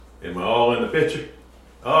Am I all in the picture?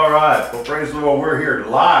 All right. Well, praise the Lord. We're here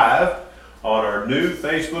live on our new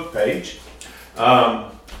Facebook page.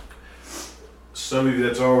 Some of you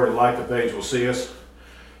that's already liked the page will see us,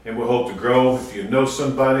 and we'll hope to grow. If you know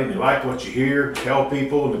somebody and you like what you hear, tell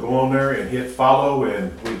people to go on there and hit follow.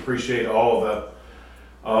 And we appreciate all the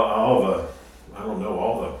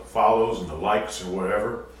follows and the likes and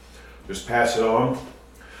whatever. Just pass it on.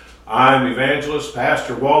 I'm Evangelist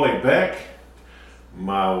Pastor Wally Beck.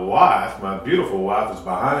 My wife, my beautiful wife, is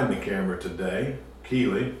behind the camera today,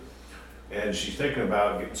 Keely, and she's thinking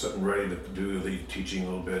about getting something ready to do the teaching a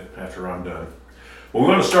little bit after I'm done. Well,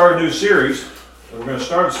 we're going to start a new series. We're going to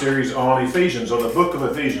start a series on Ephesians, on the book of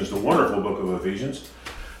Ephesians, the wonderful book of Ephesians.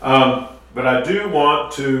 But I do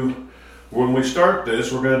want to, when we start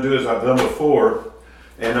this, we're going to do as I've done before,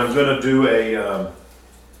 and I'm going to do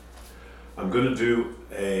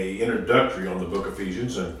a introductory on the book of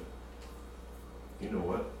Ephesians. And you know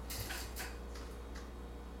what?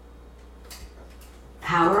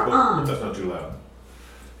 Power on. That's not too loud.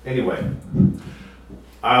 Anyway,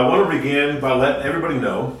 I want to begin by letting everybody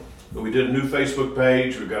know that we did a new Facebook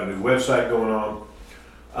page. We've got a new website going on.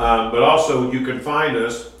 But also you can find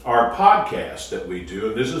us, our podcast that we do,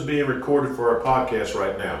 and this is being recorded for our podcast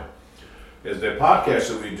right now. Is the podcast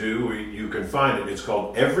that we do, you can find it. It's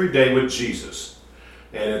called Every Day with Jesus.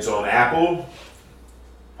 And it's on Apple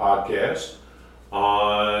Podcasts.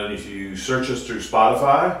 If you search us through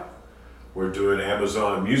Spotify, we're doing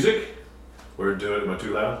Amazon Music. We're doing, am I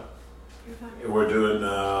too loud? We're doing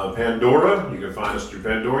Pandora. You can find us through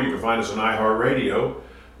Pandora. You can find us on iHeartRadio.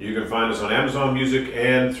 You can find us on Amazon Music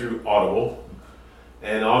and through Audible.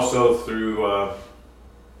 And also through,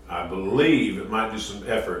 I believe it might do some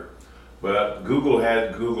effort, but Google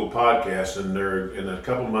had Google Podcasts, and in a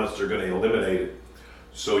couple months they're going to eliminate it.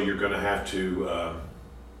 So you're going to have to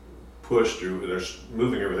push through. They're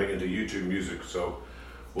moving everything into YouTube Music, so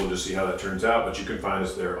we'll just see how that turns out. But you can find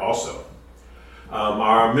us there also.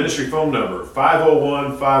 Our ministry phone number,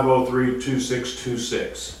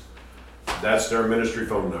 501-503-2626. That's their ministry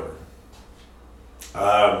phone number.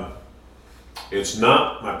 It's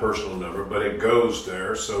not my personal number, but it goes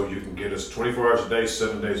there, so you can get us 24 hours a day,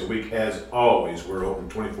 7 days a week. As always, we're open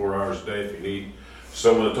 24 hours a day if you need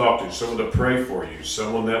someone to talk to, someone to pray for you,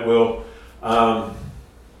 someone that will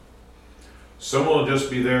just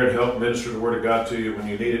be there to help minister the Word of God to you when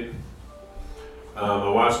you need it. My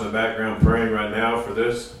wife's in the background praying right now for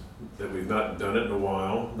this, that we've not done it in a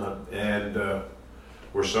while, and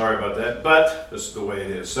we're sorry about that, but this is the way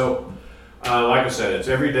it is. So, like I said, it's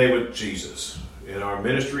Every Day with Jesus, and our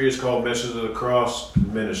ministry is called Message of the Cross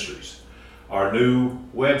Ministries. Our new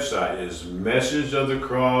website is Message of the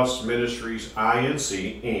Cross Ministries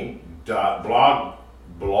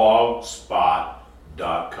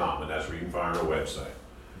Inc.blogspot.com, and that's where you can find our website.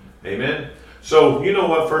 Amen. So, you know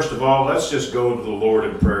what, first of all, let's just go to the Lord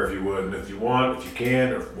in prayer if you would. And if you want, if you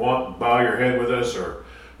can, or if you want, bow your head with us, or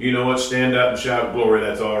you know what, stand up and shout glory,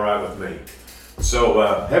 that's all right with me. So,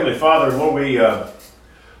 Heavenly Father, Lord,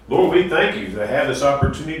 we thank you to have this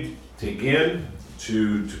opportunity again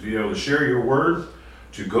to be able to share your word,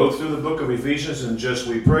 to go through the book of Ephesians, and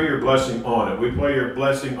we pray your blessing on it. We pray your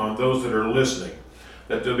blessing on those that are listening,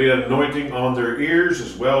 that there'll be an anointing on their ears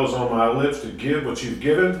as well as on my lips to give what you've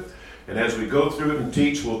given. And as we go through it and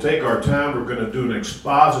teach, we'll take our time. We're going to do an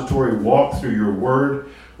expository walk through your word.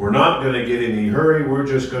 We're not going to get in any hurry. We're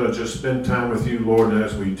just going to spend time with you, Lord,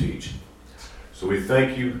 as we teach. So we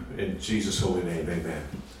thank you in Jesus' holy name. Amen.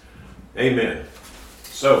 Amen.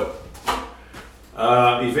 So,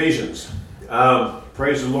 Ephesians.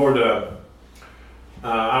 Praise the Lord.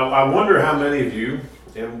 I wonder how many of you,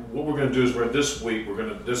 and what we're going to do is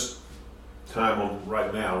this time on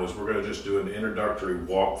right now is we're going to just do an introductory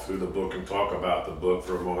walk through the book and talk about the book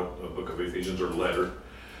for a moment, the book of Ephesians, or letter.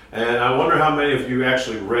 And I wonder how many of you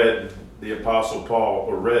actually read the Apostle Paul,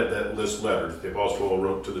 or read this letter the Apostle Paul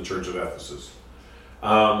wrote to the church of Ephesus.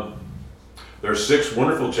 There's 6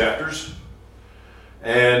 wonderful chapters,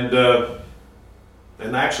 and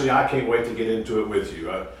actually I can't wait to get into it with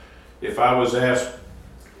you. If I was asked,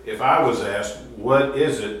 what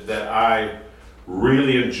is it that I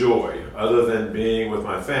really enjoy other than being with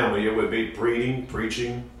my family, it would be reading,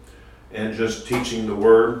 preaching, and just teaching the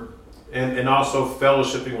word, and also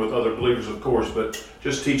fellowshipping with other believers, of course, but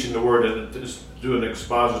just teaching the word and just do an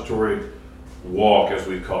expository walk, as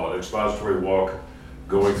we call it, expository walk,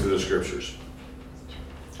 going through the scriptures,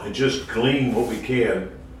 and just glean what we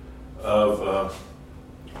can of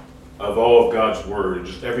all of God's word, and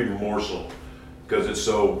just every morsel, because it's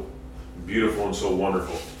so beautiful and so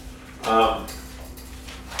wonderful.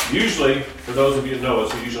 Usually, for those of you who know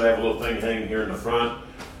us, we usually have a little thing hanging here in the front,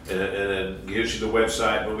 and it gives you the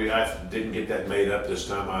website. But I didn't get that made up this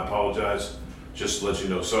time. I apologize. Just to let you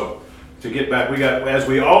know. So to get back, we got, as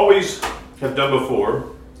we always have done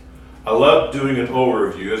before, I love doing an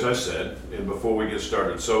overview, as I said, and before we get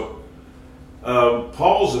started. So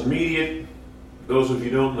Paul's immediate, those of you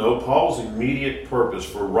who don't know, Paul's immediate purpose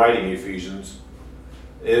for writing Ephesians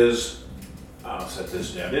is, I'll set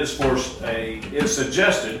this down, it's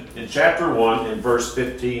suggested in chapter 1 in verse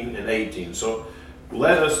 15 and 18. So I'm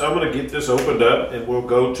going to get this opened up and we'll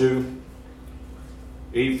go to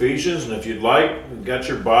Ephesians. And if you'd like, you've got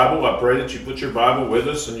your Bible, I pray that you put your Bible with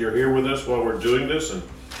us and you're here with us while we're doing this. And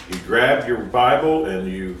you grab your Bible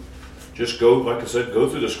and you just go, like I said, go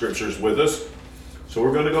through the scriptures with us. So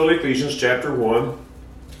we're going to go to Ephesians chapter 1.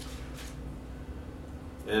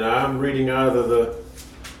 And I'm reading out of the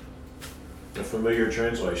familiar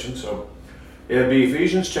translation. So it'll be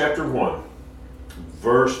Ephesians chapter 1,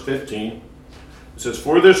 verse 15. It says,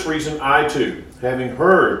 "For this reason I too, having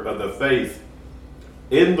heard of the faith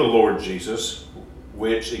in the Lord Jesus,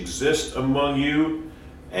 which exists among you,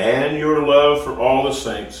 and your love for all the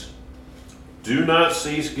saints, do not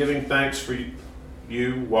cease giving thanks for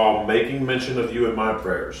you while making mention of you in my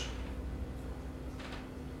prayers,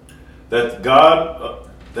 that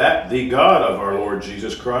the God of our Lord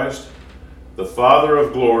Jesus Christ, the Father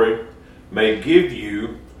of glory, may give to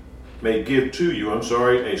you,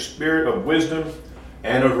 a spirit of wisdom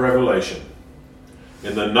and of revelation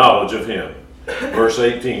in the knowledge of him." Verse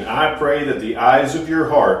 18, "I pray that the eyes of your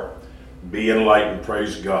heart be enlightened,"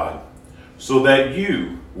 praise God, "so that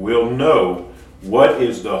you will know what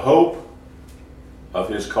is the hope of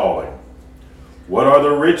his calling, what are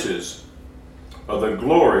the riches of the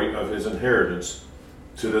glory of his inheritance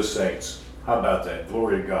to the saints." How about that?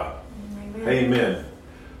 Glory to God. Amen.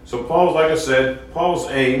 So Paul's, like I said, Paul's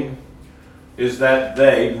aim is that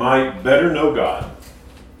they might better know God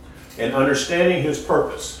and understanding his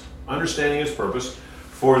purpose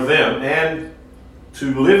for them, and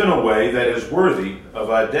to live in a way that is worthy of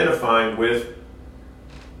identifying with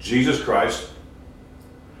Jesus Christ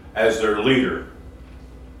as their leader.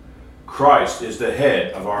 Christ is the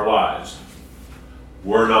head of our lives.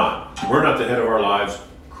 We're not. We're not the head of our lives.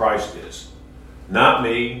 Christ is. Not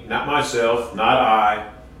me, not myself, not I,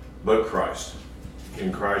 but Christ.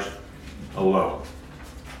 In Christ alone.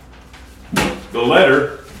 The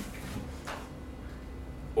letter,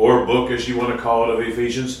 or book as you want to call it, of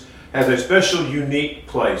Ephesians has a special, unique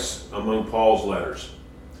place among Paul's letters.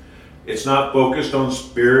 It's not focused on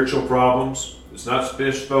spiritual problems. It's not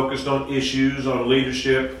focused on issues, on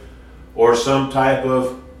leadership, or some type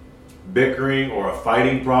of bickering or a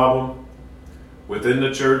fighting problem within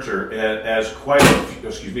the church, or as quite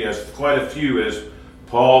a few as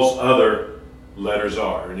Paul's other letters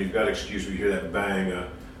are. And you've got to excuse me, you hear that bang.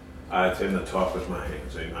 I tend to talk with my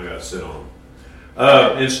hands. I got to sit on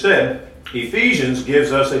them. Instead, Ephesians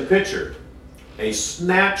gives us a picture, a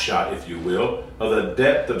snapshot, if you will, of the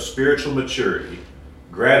depth of spiritual maturity,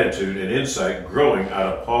 gratitude, and insight growing out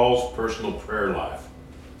of Paul's personal prayer life.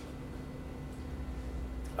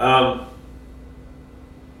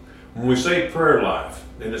 When we say prayer life,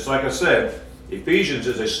 and it's like I said, Ephesians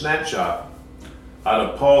is a snapshot out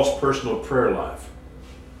of Paul's personal prayer life.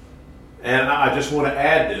 And I just want to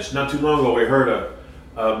add this. Not too long ago, we heard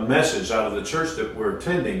a message out of the church that we're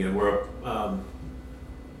attending, and we're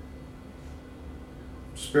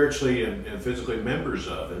spiritually and physically members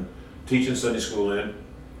of, and teaching Sunday school in.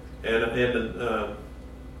 And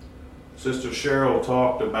Sister Cheryl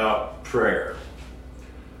talked about prayer.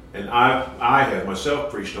 And I have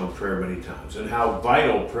myself preached on prayer many times, and how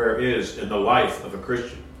vital prayer is in the life of a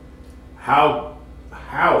Christian. How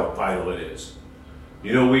vital it is.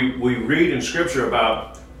 You know, we read in Scripture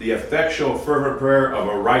about the effectual fervent prayer of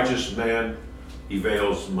a righteous man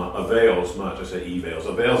avails much. Avails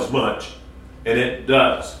much, and it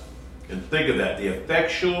does. And think of that, the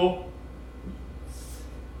effectual,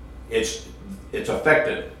 it's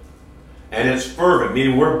effective, and it's fervent,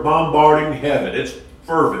 meaning we're bombarding heaven. It's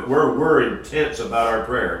fervent. We're intense about our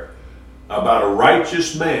prayer, about a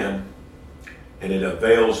righteous man, and it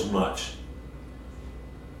avails much.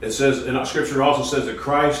 It says, and Scripture also says that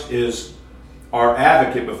Christ is our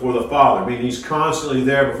advocate before the Father, meaning he's constantly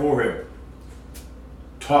there before him,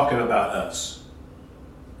 talking about us.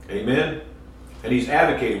 Amen? And he's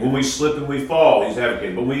advocating. When we slip and we fall, he's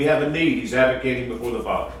advocating. When we have a need, he's advocating before the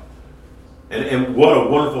Father. And what a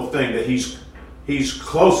wonderful thing that he's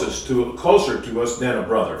closer to us than a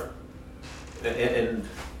brother. And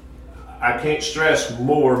I can't stress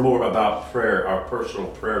more and more about prayer, our personal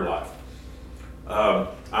prayer life.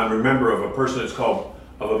 I remember of a person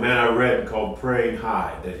of a man I read called Praying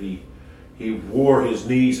High, that he he wore his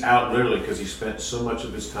knees out literally because he spent so much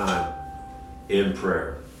of his time in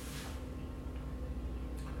prayer.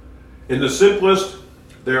 In the simplest,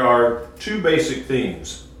 there are two basic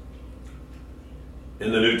themes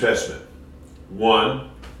in the New Testament. One,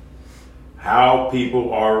 how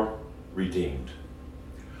people are redeemed,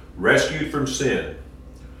 rescued from sin,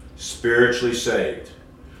 spiritually saved.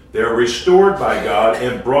 They're restored by God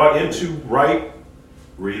and brought into right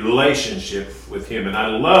relationship with Him. And I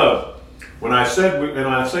love when I say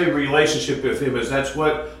relationship with Him, is that's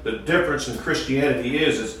what the difference in Christianity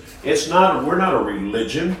is we're not a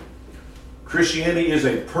religion. Christianity is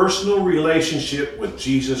a personal relationship with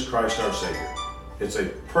Jesus Christ our Savior. It's a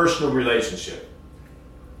personal relationship.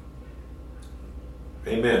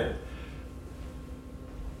 Amen.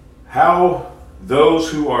 How those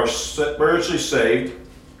who are spiritually saved,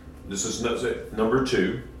 this is number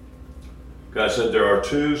 2. God said there are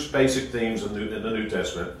two basic themes in the New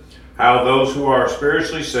Testament. How those who are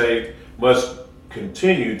spiritually saved must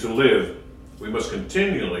continue to live. We must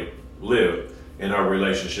continually live in our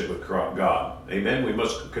relationship with God. Amen. We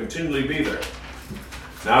must continually be there.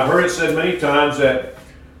 Now, I've heard it said many times that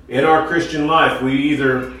in our Christian life,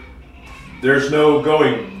 there's no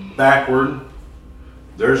going backward.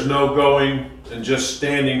 There's no going and just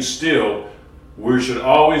standing still. We should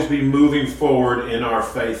always be moving forward in our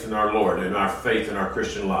faith in our Lord, in our faith in our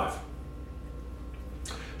Christian life.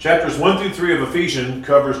 Chapters 1 through 3 of Ephesians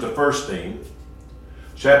covers the first theme.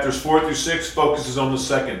 Chapters 4 through 6 focuses on the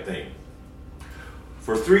second theme.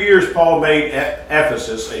 For 3 years, Paul made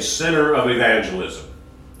Ephesus a center of evangelism.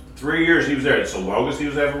 3 years he was there. It's the longest he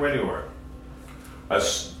was ever anywhere.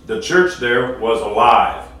 The church there was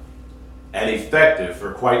alive and effective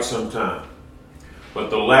for quite some time.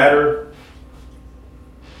 But later,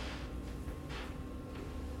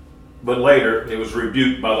 it was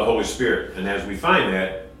rebuked by the Holy Spirit. And as we find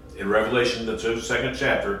that in Revelation, the 2nd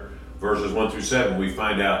chapter, verses 1 through 7, we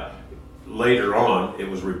find out later on it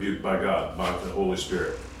was rebuked by God, by the Holy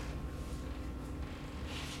Spirit.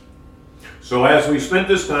 So as we spent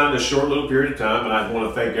this short little period of time, and I want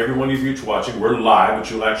to thank every one of you watching. We're live, but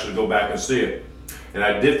you'll actually go back and see it. And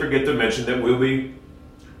I did forget to mention that we'll be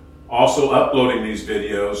also uploading these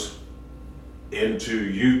videos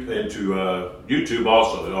into YouTube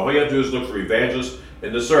also. And all you have to do is look for Evangelist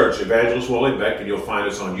in the search, Evangelist Wally Beck, and you'll find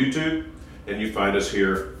us on YouTube, and you find us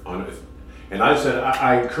here on. And I said,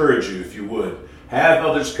 I encourage you, if you would, have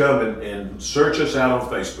others come and search us out on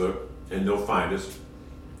Facebook, and they'll find us.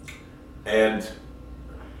 And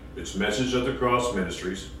it's Message of the Cross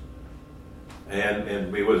Ministries,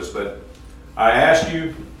 and be with us. But I ask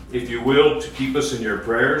you, if you will, to keep us in your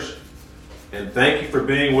prayers, and thank you for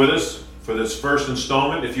being with us for this first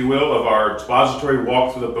installment, if you will, of our expository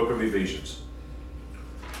walk through the book of Ephesians.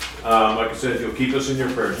 Like I said, if you'll keep us in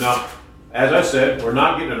your prayers. Now, as I said, we're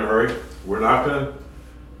not getting in a hurry.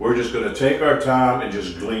 We're just going to take our time and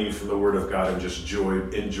just glean from the Word of God and just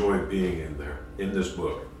enjoy being in there, in this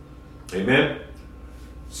book. Amen?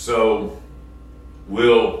 So,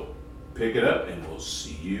 we'll pick it up and we'll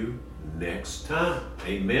see you next time.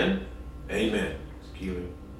 Amen? Amen. Keely.